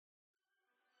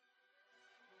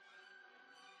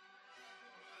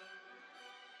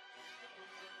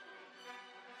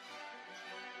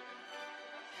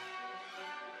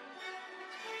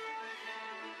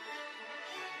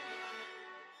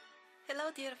Hello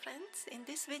dear friends, in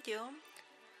this video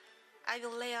I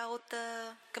will lay out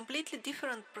a completely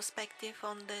different perspective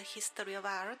on the history of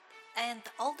art, and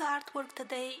all the artwork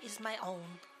today is my own.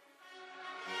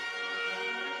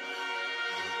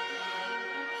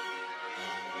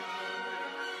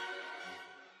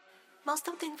 Most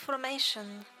of the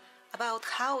information about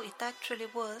how it actually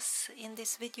was in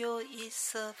this video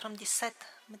is from the set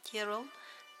material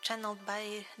channeled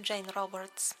by Jane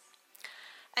Roberts.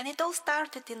 And it all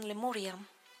started in Lemuria,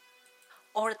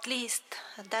 or at least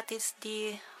that is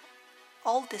the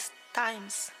oldest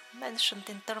times mentioned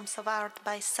in terms of art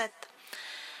by Seth.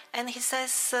 And he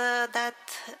says that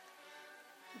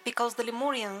because the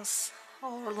Lemurians,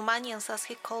 or Lumanians as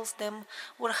he calls them,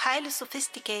 were highly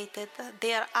sophisticated,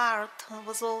 their art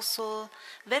was also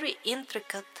very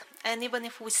intricate, and even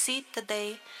if we see it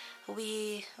today,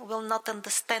 we will not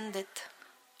understand it,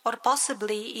 or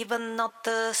possibly even not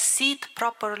see it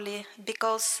properly,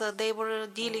 because they were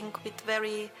dealing with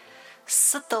very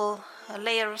subtle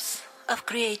layers of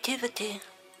creativity,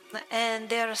 and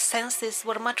their senses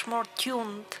were much more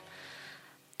tuned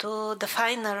to the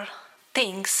finer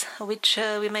things which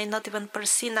we may not even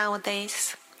perceive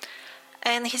nowadays.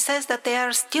 And he says that there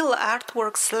are still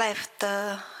artworks left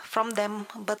from them,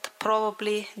 but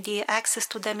probably the access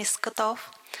to them is cut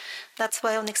off. That's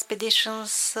why on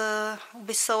expeditions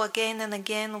we saw again and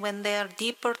again, when there are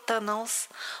deeper tunnels,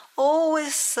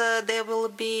 always there will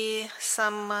be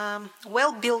some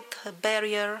well-built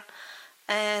barrier,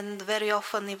 and very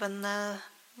often even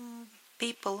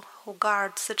people who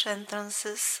guard such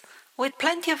entrances, with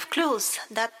plenty of clues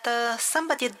that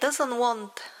somebody doesn't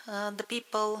want the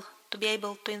people to be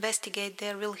able to investigate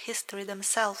their real history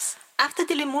themselves. After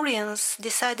the Lemurians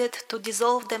decided to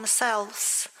dissolve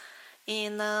themselves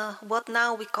in what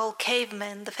now we call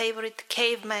cavemen, the favorite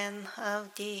cavemen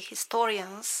of the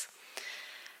historians,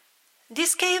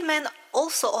 these cavemen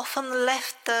also often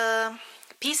left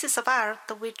pieces of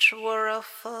art which were of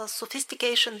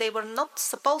sophistication they were not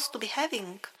supposed to be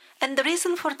having. And the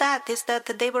reason for that is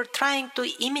that they were trying to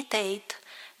imitate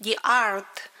the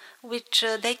art which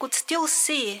they could still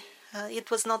see.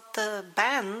 It was not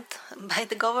banned by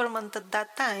the government at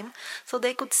that time, so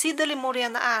they could see the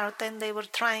Lemurian art, and they were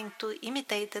trying to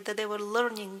imitate it, that they were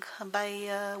learning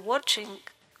by watching.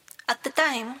 At the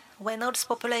time, when Earth's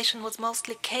population was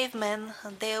mostly cavemen,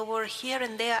 there were here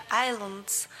and there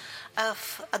islands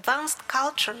of advanced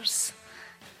cultures.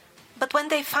 But when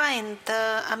they find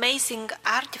amazing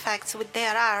artifacts with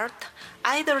their art,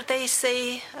 either they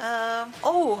say,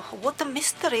 oh, what a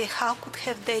mystery, how could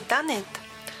have they done it?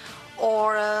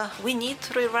 Or we need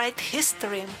to rewrite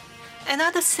history, and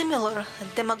other similar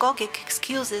demagogic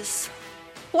excuses,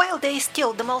 while they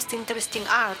steal the most interesting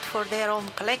art for their own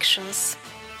collections.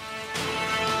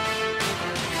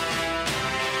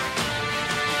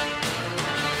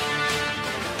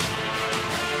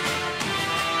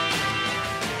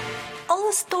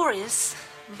 All the stories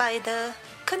by the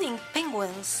cunning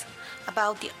penguins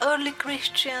about the early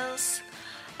Christians,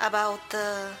 about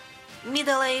the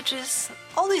Middle Ages,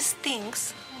 all these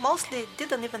things mostly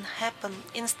didn't even happen.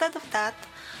 Instead of that,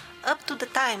 up to the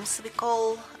times we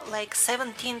call like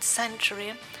 17th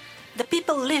century, the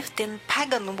people lived in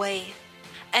pagan way,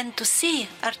 and to see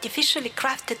artificially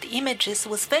crafted images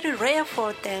was very rare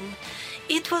for them.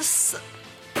 It was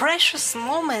a precious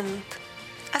moment.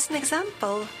 As an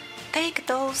example, take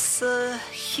those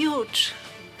huge,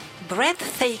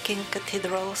 breathtaking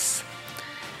cathedrals.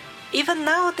 Even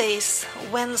nowadays,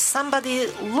 when somebody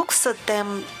looks at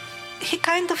them, he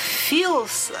kind of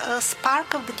feels a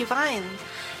spark of the divine.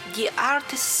 The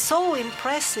art is so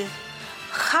impressive.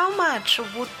 How much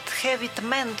would have it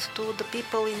meant to the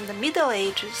people in the Middle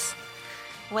Ages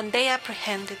when they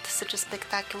apprehended such a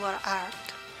spectacular art?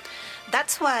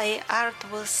 That's why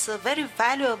art was very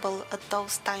valuable at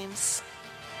those times.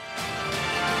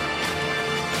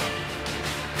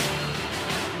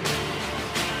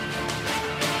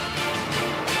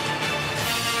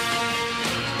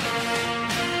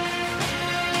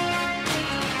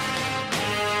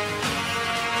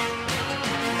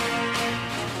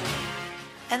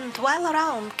 And while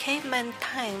around caveman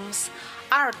times,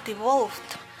 art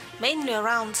evolved mainly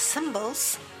around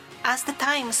symbols, as the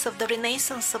times of the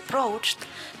Renaissance approached,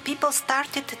 people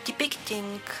started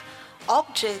depicting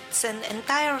objects and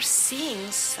entire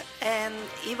scenes, and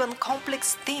even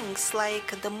complex things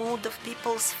like the mood of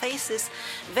people's faces,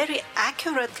 very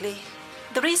accurately.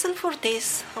 The reason for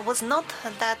this was not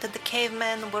that the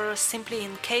cavemen were simply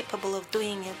incapable of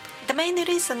doing it. The main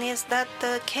reason is that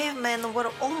the cavemen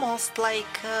were almost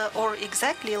like, or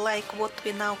exactly like what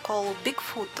we now call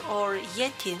Bigfoot or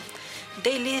Yeti.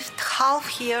 They lived half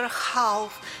here,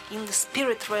 half in the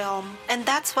spirit realm. And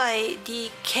that's why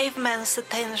the caveman's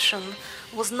attention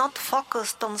was not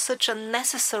focused on such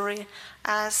unnecessary,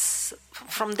 as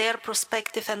from their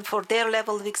perspective and for their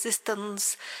level of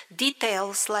existence,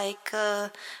 details like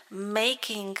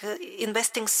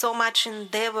investing so much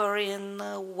endeavor in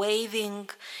waving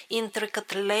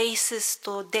intricate laces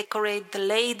to decorate the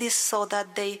ladies so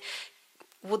that they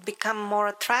would become more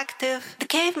attractive. The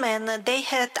cavemen, they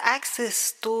had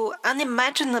access to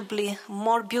unimaginably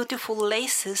more beautiful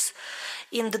laces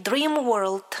in the dream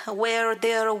world, where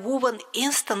they are woven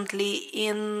instantly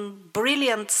in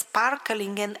brilliant,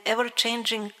 sparkling and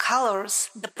ever-changing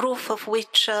colors, the proof of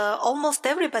which almost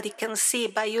everybody can see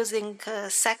by using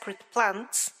sacred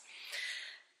plants.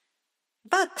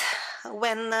 But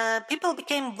when people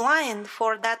became blind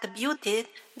for that beauty,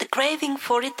 the craving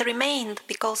for it remained,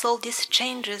 because all these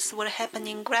changes were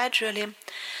happening gradually.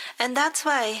 And that's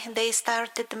why they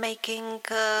started making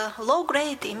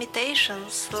low-grade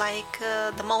imitations, like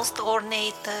the most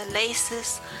ornate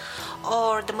laces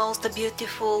or the most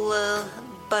beautiful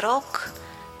Baroque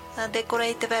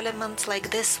decorative elements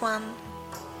like this one.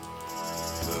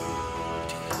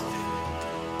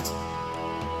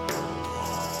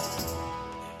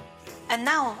 And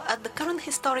now, at the current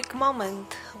historic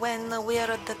moment, when we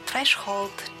are at the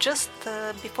threshold just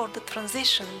before the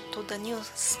transition to the new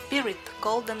spirit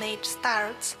golden age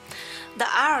starts, the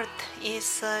art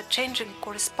is changing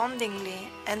correspondingly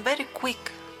and very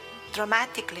quick,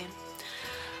 dramatically.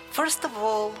 First of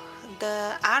all,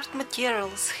 the art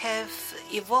materials have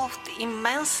evolved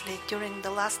immensely during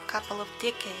the last couple of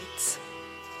decades.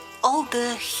 All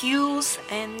the hues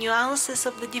and nuances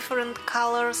of the different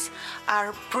colors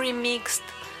are pre-mixed.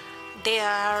 There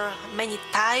are many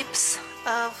types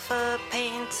of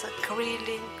paints: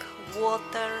 acrylic,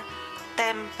 water,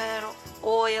 temper,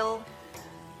 oil,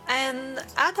 and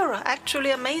other actually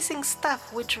amazing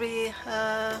stuff which we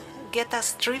get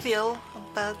as trivial,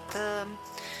 but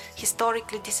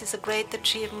historically this is a great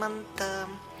achievement.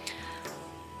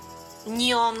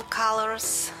 Neon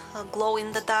colors, glow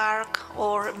in the dark,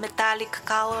 or metallic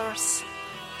colors.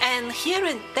 And here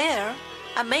and there,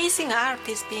 amazing art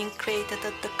is being created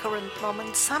at the current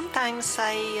moment. Sometimes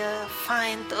I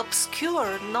find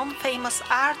obscure, non-famous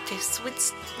artists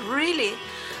with really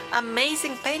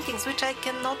amazing paintings which I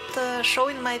cannot show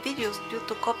in my videos due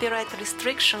to copyright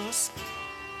restrictions.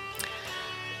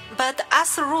 But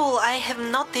as a rule, I have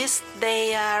noticed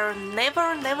they are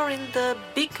never in the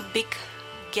big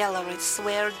galleries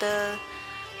where the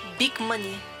big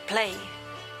money play.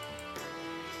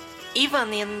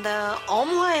 Even in the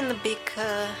online big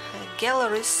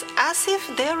galleries, as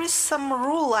if there is some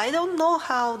rule. I don't know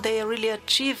how they really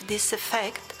achieve this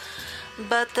effect,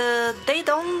 but they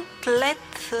don't let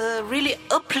really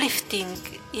uplifting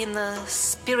in a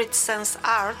spirit sense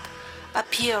art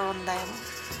appear on them.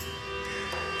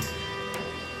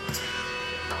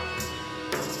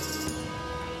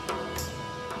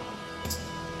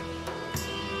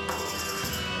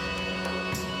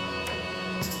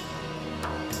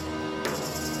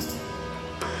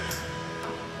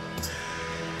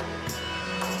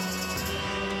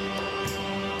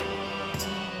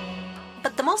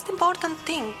 The most important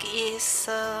thing is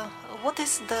what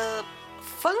is the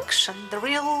function, the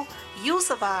real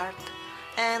use of art,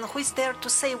 and who is there to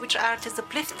say which art is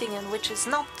uplifting and which is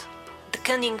not. The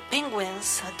cunning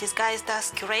penguins, disguised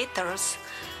as curators,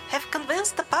 have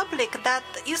convinced the public that,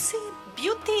 you see,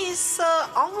 beauty is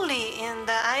only in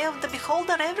the eye of the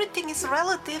beholder. Everything is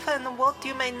relative, and what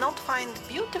you may not find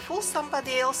beautiful,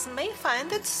 somebody else may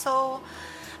find it, so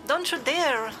don't you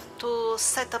dare to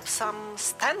set up some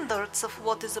standards of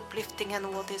what is uplifting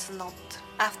and what is not.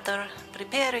 After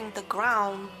preparing the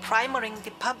ground, primering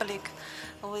the public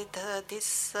with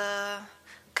this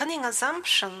cunning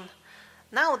assumption,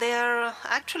 now they are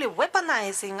actually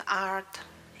weaponizing art,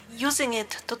 using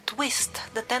it to twist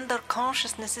the tender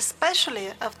consciousness,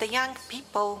 especially of the young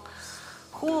people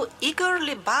who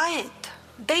eagerly buy it.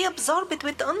 They absorb it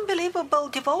with unbelievable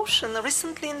devotion.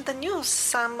 Recently in the news,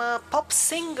 some pop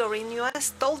singer in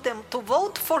US told them to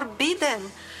vote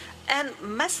forbidden, and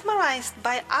mesmerized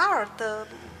by art,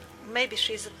 maybe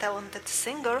she's a talented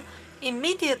singer,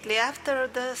 immediately after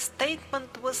the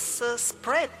statement was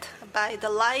spread by the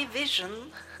Live Vision,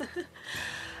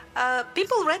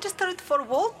 people registered for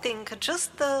voting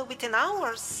just within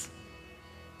hours.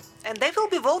 And they will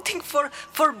be voting for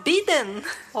forbidden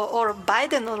or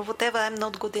Biden or whatever. I'm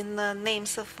not good in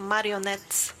names of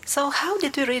marionettes. So how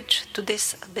did we reach to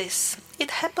this abyss?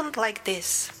 It happened like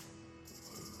this.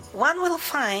 One will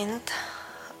find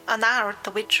an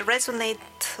art which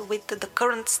resonates with the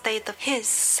current state of his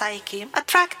psyche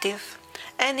attractive.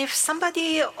 And if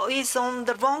somebody is on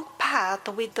the wrong path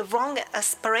with the wrong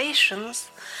aspirations,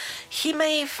 he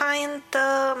may find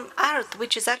art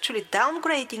which is actually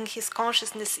downgrading his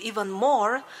consciousness even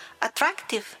more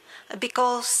attractive,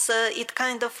 because it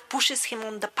kind of pushes him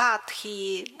on the path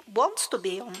he wants to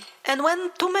be on. And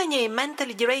when too many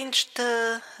mentally deranged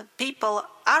people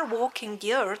are walking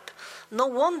the earth, no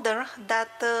wonder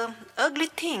that ugly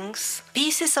things,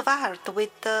 pieces of art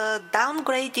with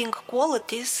downgrading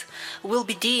qualities, will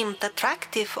be deemed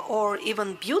attractive or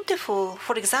even beautiful.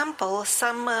 For example,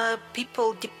 some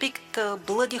people depict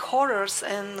bloody horrors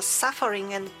and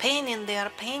suffering and pain in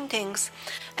their paintings,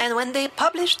 and when they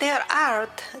publish their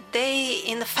art, they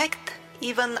infect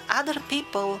even other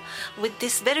people with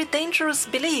this very dangerous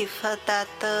belief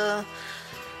that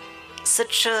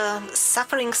such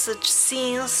suffering, such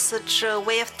scenes, such a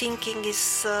way of thinking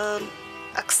is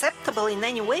acceptable in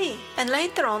any way. And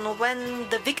later on, when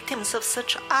the victims of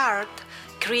such art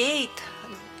create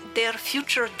their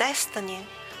future destiny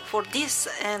for this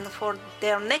and for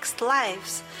their next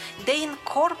lives, they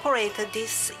incorporate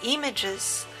these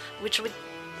images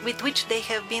with which they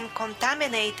have been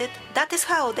contaminated. That is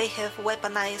how they have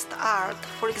weaponized art.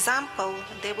 For example,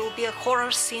 there will be a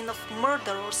horror scene of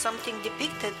murder or something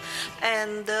depicted,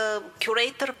 and the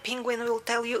curator Penguin will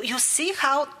tell you, you see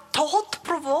how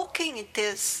thought-provoking it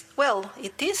is. Well,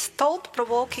 it is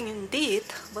thought-provoking indeed,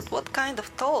 but what kind of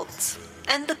thoughts?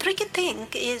 And the tricky thing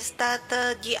is that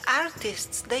the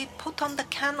artists, they put on the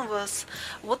canvas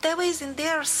whatever is in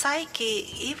their psyche,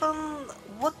 even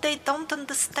what they don't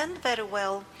understand very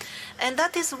well. And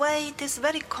that is why it is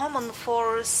very common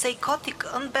for psychotic,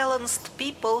 unbalanced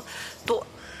people to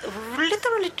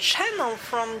literally channel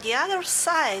from the other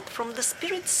side, from the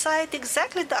spirit side,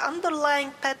 exactly the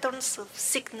underlying patterns of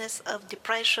sickness, of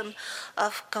depression,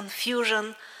 of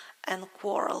confusion and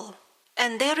quarrel.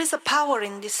 And there is a power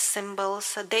in these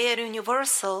symbols. They are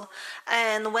universal,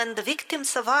 and when the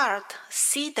victims of art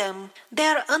see them, they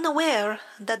are unaware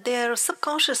that they are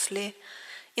subconsciously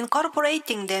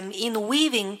incorporating them in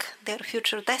weaving their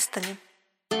future destiny.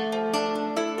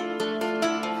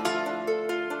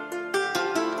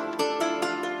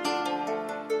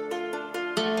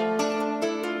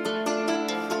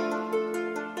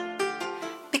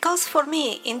 Because for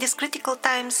me, in these critical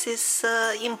times, it's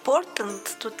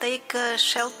important to take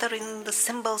shelter in the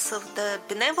symbols of the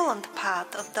benevolent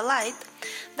path of the light.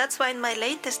 That's why in my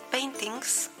latest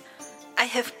paintings, I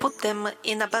have put them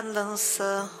in abundance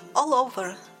all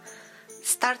over.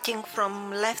 Starting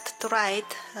from left to right,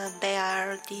 they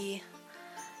are the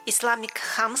Islamic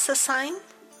Hamsa sign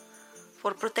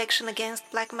for protection against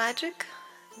black magic,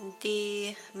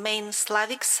 the main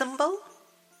Slavic symbol,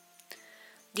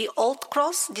 the old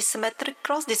cross, the symmetric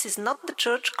cross. This is not the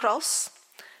church cross.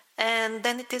 And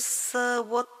then it is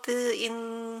what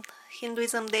in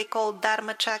Hinduism they call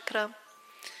Dharma chakra.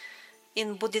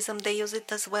 In Buddhism they use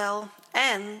it as well.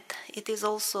 And it is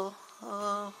also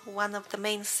one of the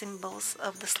main symbols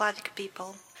of the Slavic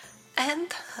people.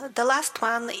 And the last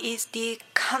one is the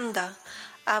Khanda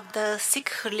of the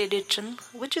Sikh religion,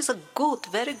 which is a good,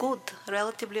 very good,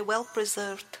 relatively well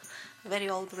preserved, very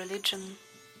old religion.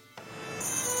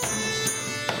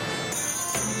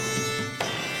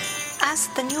 As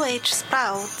the New Age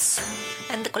sprouts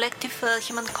and the collective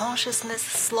human consciousness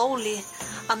slowly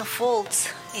unfolds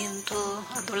into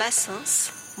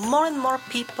adolescence, more and more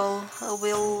people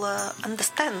will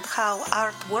understand how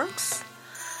art works,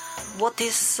 what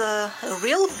is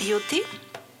real beauty,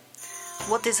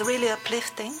 what is really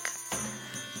uplifting,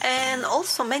 and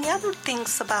also many other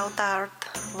things about art,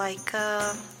 like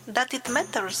that it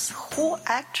matters who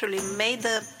actually made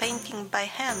a painting by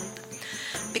hand,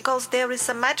 because there is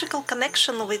a magical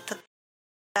connection with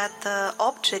that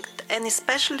object, and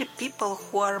especially people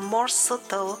who are more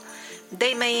subtle,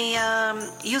 they may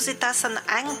use it as an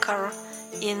anchor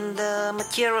in the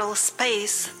material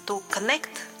space to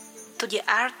connect to the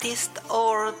artist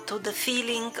or to the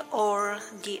feeling or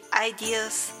the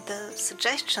ideas, the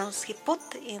suggestions he put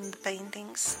in the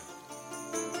paintings.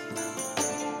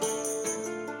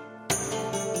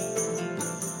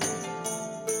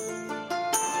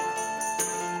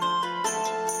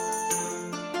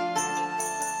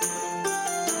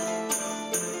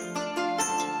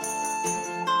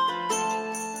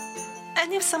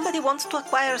 And if somebody wants to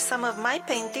acquire some of my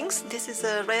paintings, this is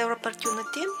a rare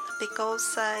opportunity,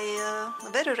 because I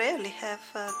very rarely have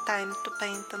time to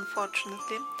paint,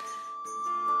 unfortunately.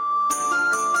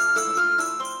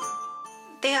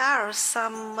 There are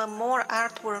some more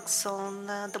artworks on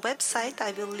the website.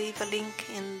 I will leave a link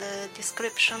in the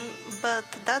description, but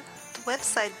that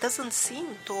website doesn't seem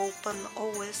to open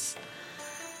always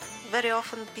very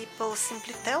often people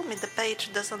simply tell me the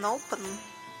page doesn't open.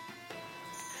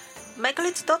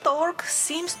 Megaliths.org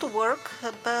seems to work,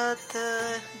 but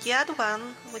the other one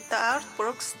with the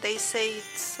artworks, they say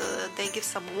they give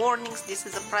some warnings. This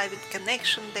is a private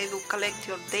connection. They will collect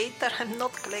your data. I'm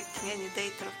not collecting any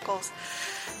data, of course.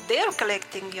 They're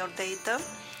collecting your data.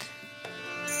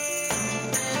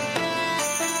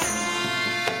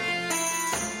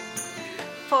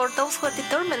 For those who are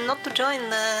determined not to join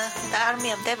the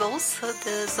army of devils,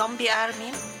 the zombie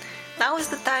army, now is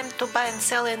the time to buy and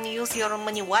sell and use your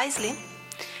money wisely,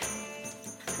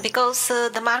 because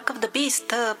the mark of the beast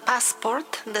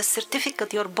passport, the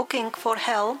certificate you're booking for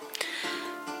hell,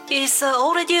 is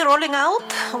already rolling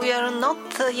out. We are not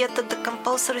yet at the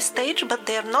compulsory stage, but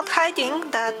they are not hiding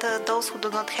that those who do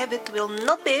not have it will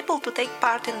not be able to take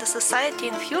part in the society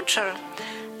in future,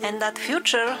 and that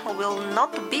future will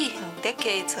not be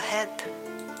decades ahead.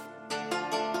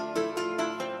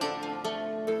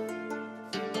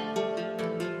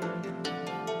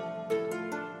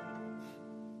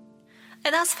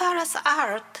 And as far as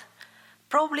art,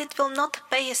 probably it will not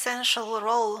play an essential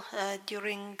role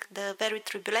during the very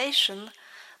tribulation,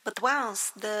 but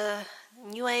once the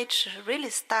New Age really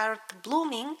start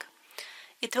blooming,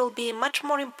 it will be much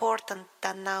more important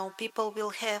than now. People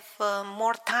will have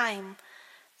more time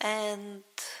and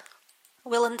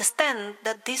will understand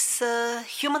that this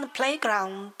human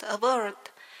playground of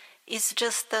Earth is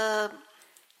just a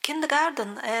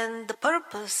kindergarten, and the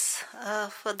purpose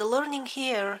of the learning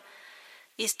here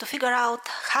is to figure out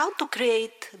how to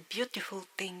create beautiful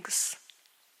things.